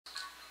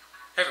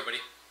Hey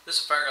everybody, this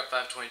is Firegod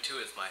 522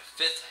 with my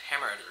 5th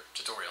hammer editor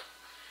tutorial.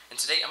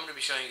 And today I'm going to be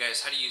showing you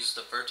guys how to use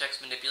the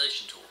Vertex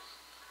manipulation tool.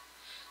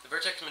 The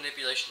Vertex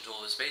manipulation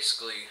tool is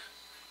basically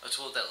a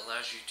tool that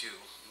allows you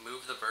to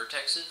move the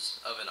vertexes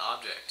of an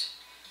object.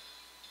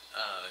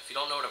 If you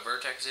don't know what a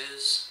vertex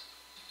is,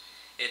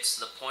 it's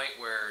the point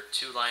where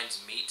two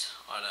lines meet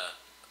on an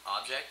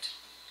object.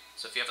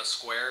 So if you have a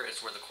square,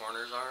 it's where the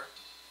corners are.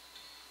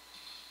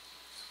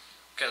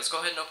 Okay, let's go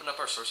ahead and open up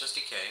our source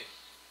SDK.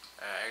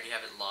 I already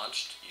have it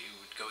launched. You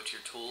would go to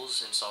your tools,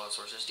 install a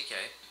source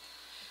SDK.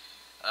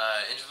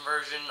 Engine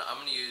version,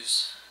 I'm going to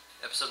use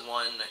episode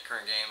 1,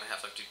 current game,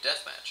 Half-Life 2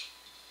 Deathmatch.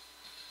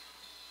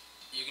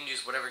 You can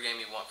use whatever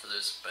game you want for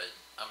this, but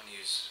I'm going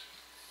to use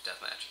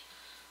Deathmatch.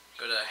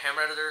 Go to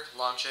Hammer Editor,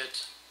 launch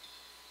it.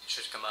 It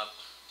should come up.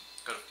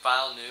 Go to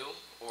File, New,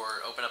 or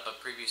open up a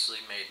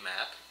previously made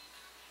map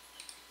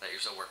that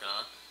you're still working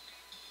on.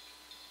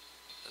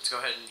 Let's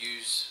go ahead and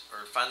use,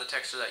 or find the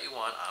texture that you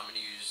want. I'm going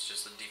to use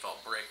just the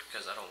default brick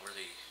because I don't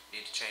really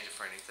need to change it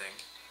for anything.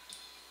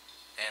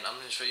 And I'm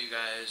going to show you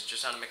guys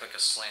just how to make like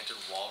a slanted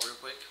wall real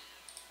quick.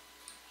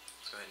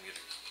 Let's go ahead and get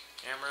a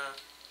camera,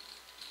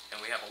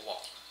 and we have a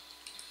wall.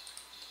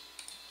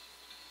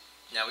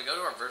 Now we go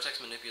to our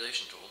vertex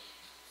manipulation tool,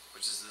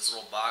 which is this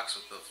little box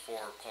with the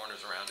 4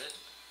 corners around it.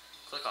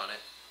 Click on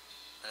it,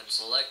 and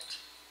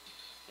select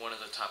one of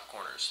the top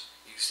corners.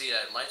 You can see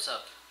that it lights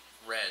up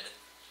red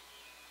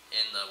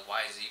in the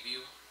YZ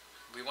view.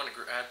 We want to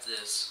grab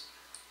this,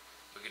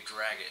 we could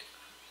drag it.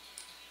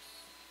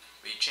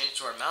 We change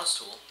to our mouse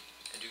tool,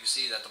 and you can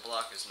see that the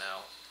block is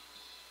now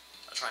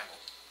a triangle.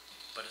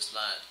 But it's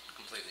not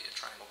completely a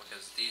triangle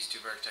because these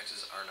two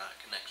vertexes are not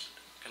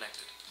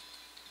connected.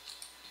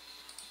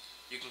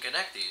 You can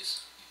connect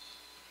these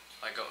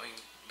by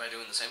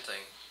doing the same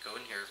thing. Go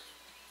in here,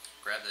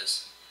 grab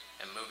this,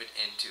 and move it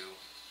into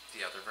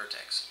the other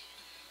vertex.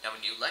 Now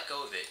when you let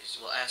go of it,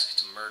 it will ask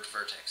to merge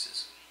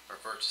vertexes. Or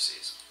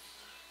vertices.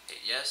 Hit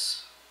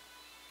yes,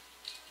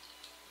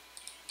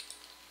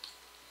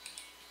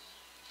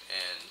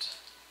 and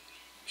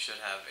you should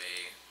have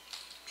a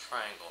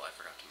triangle. I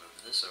forgot to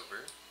move this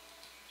over.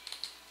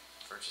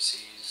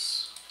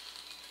 Vertices.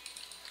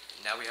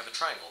 Now we have a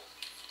triangle.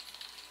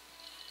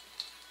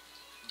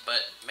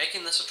 But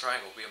making this a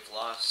triangle, we have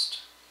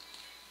lost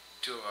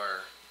 2 of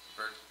our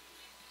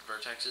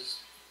vertexes.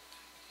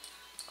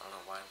 I don't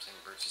know why I'm saying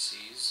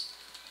vertices.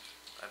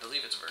 I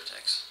believe it's a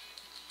vertex.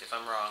 If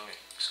I'm wrong,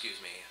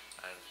 excuse me.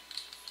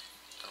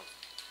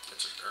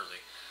 It's early.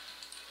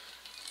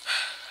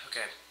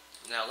 Okay,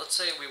 now let's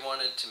say we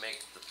wanted to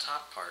make the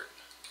top part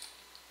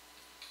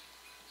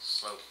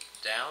slope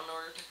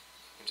downward.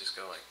 You can just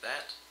go like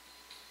that.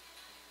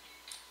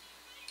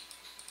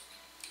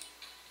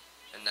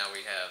 And now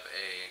we have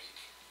a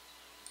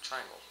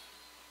triangle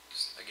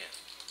again.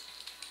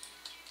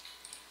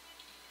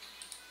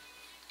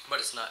 But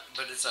it's not,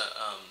 but it's a,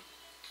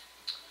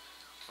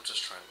 what's this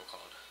triangle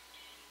called?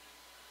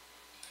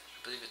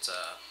 I believe it's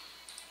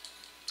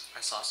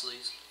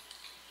isosceles,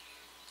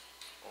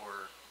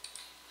 or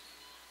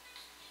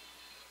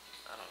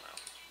I don't know,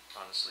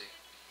 honestly.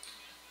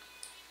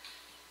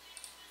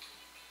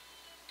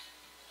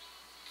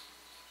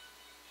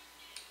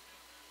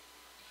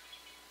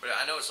 But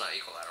I know it's not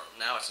equilateral.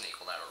 Now it's an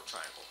equilateral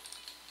triangle.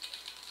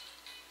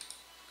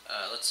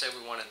 Let's say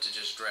we wanted to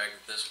just drag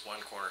this one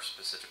corner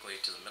specifically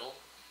to the middle.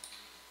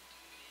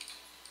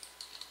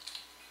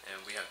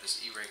 And we have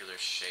this irregular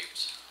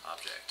shaped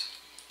object.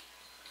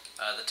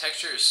 The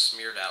texture is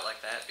smeared out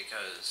like that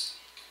because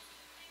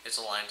it's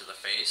aligned to the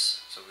face.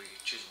 So we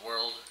choose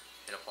world,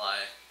 hit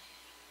apply,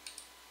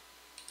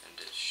 and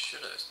it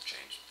should have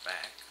changed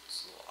back.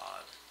 It's a little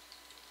odd.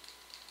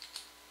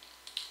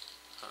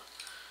 Huh.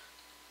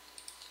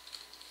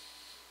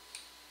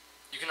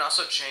 You can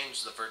also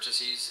change the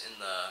vertices in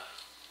the,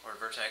 or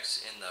vertex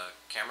in the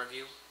camera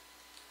view.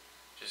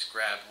 Just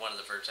grab one of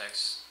the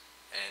vertex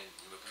and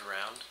move it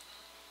around.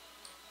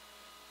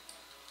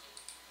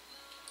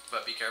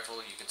 But be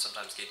careful, you can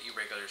sometimes get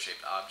irregular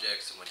shaped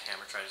objects, and when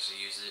Hammer tries to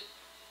use it,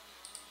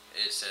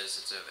 it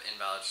says it's an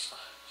invalid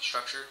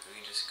structure.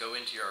 You can just go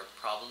into your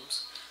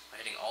problems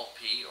by hitting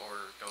Alt-P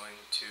or going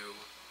to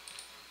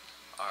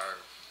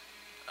our,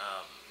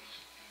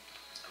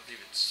 I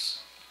believe it's,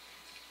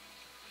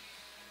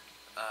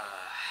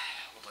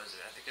 what was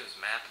it? I think it was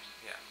Map.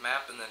 Yeah,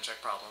 Map, and then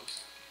check problems.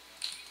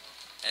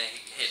 And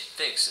hit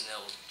Fix, and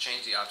it'll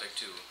change the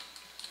object to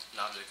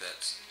an object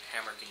that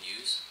Hammer can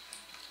use.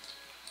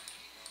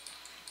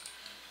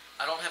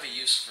 I don't have a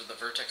use for the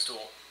vertex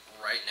tool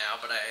right now,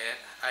 but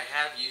I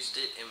have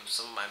used it in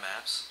some of my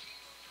maps.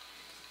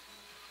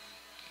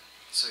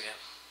 So yeah.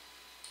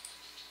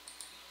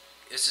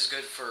 This is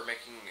good for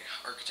making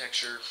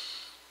architected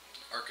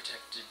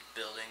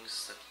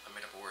buildings. I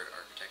made up a word,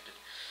 architected.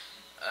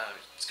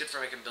 It's good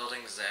for making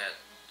buildings that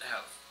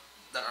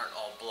aren't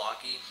all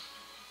blocky.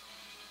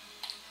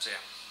 So yeah.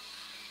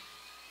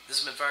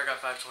 This has been Firegod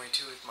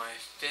 522 with my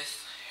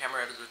 5th Hammer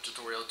Editor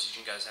tutorial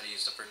teaching you guys how to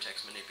use the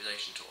vertex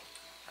manipulation tool.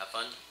 Have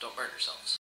fun, don't burn yourselves.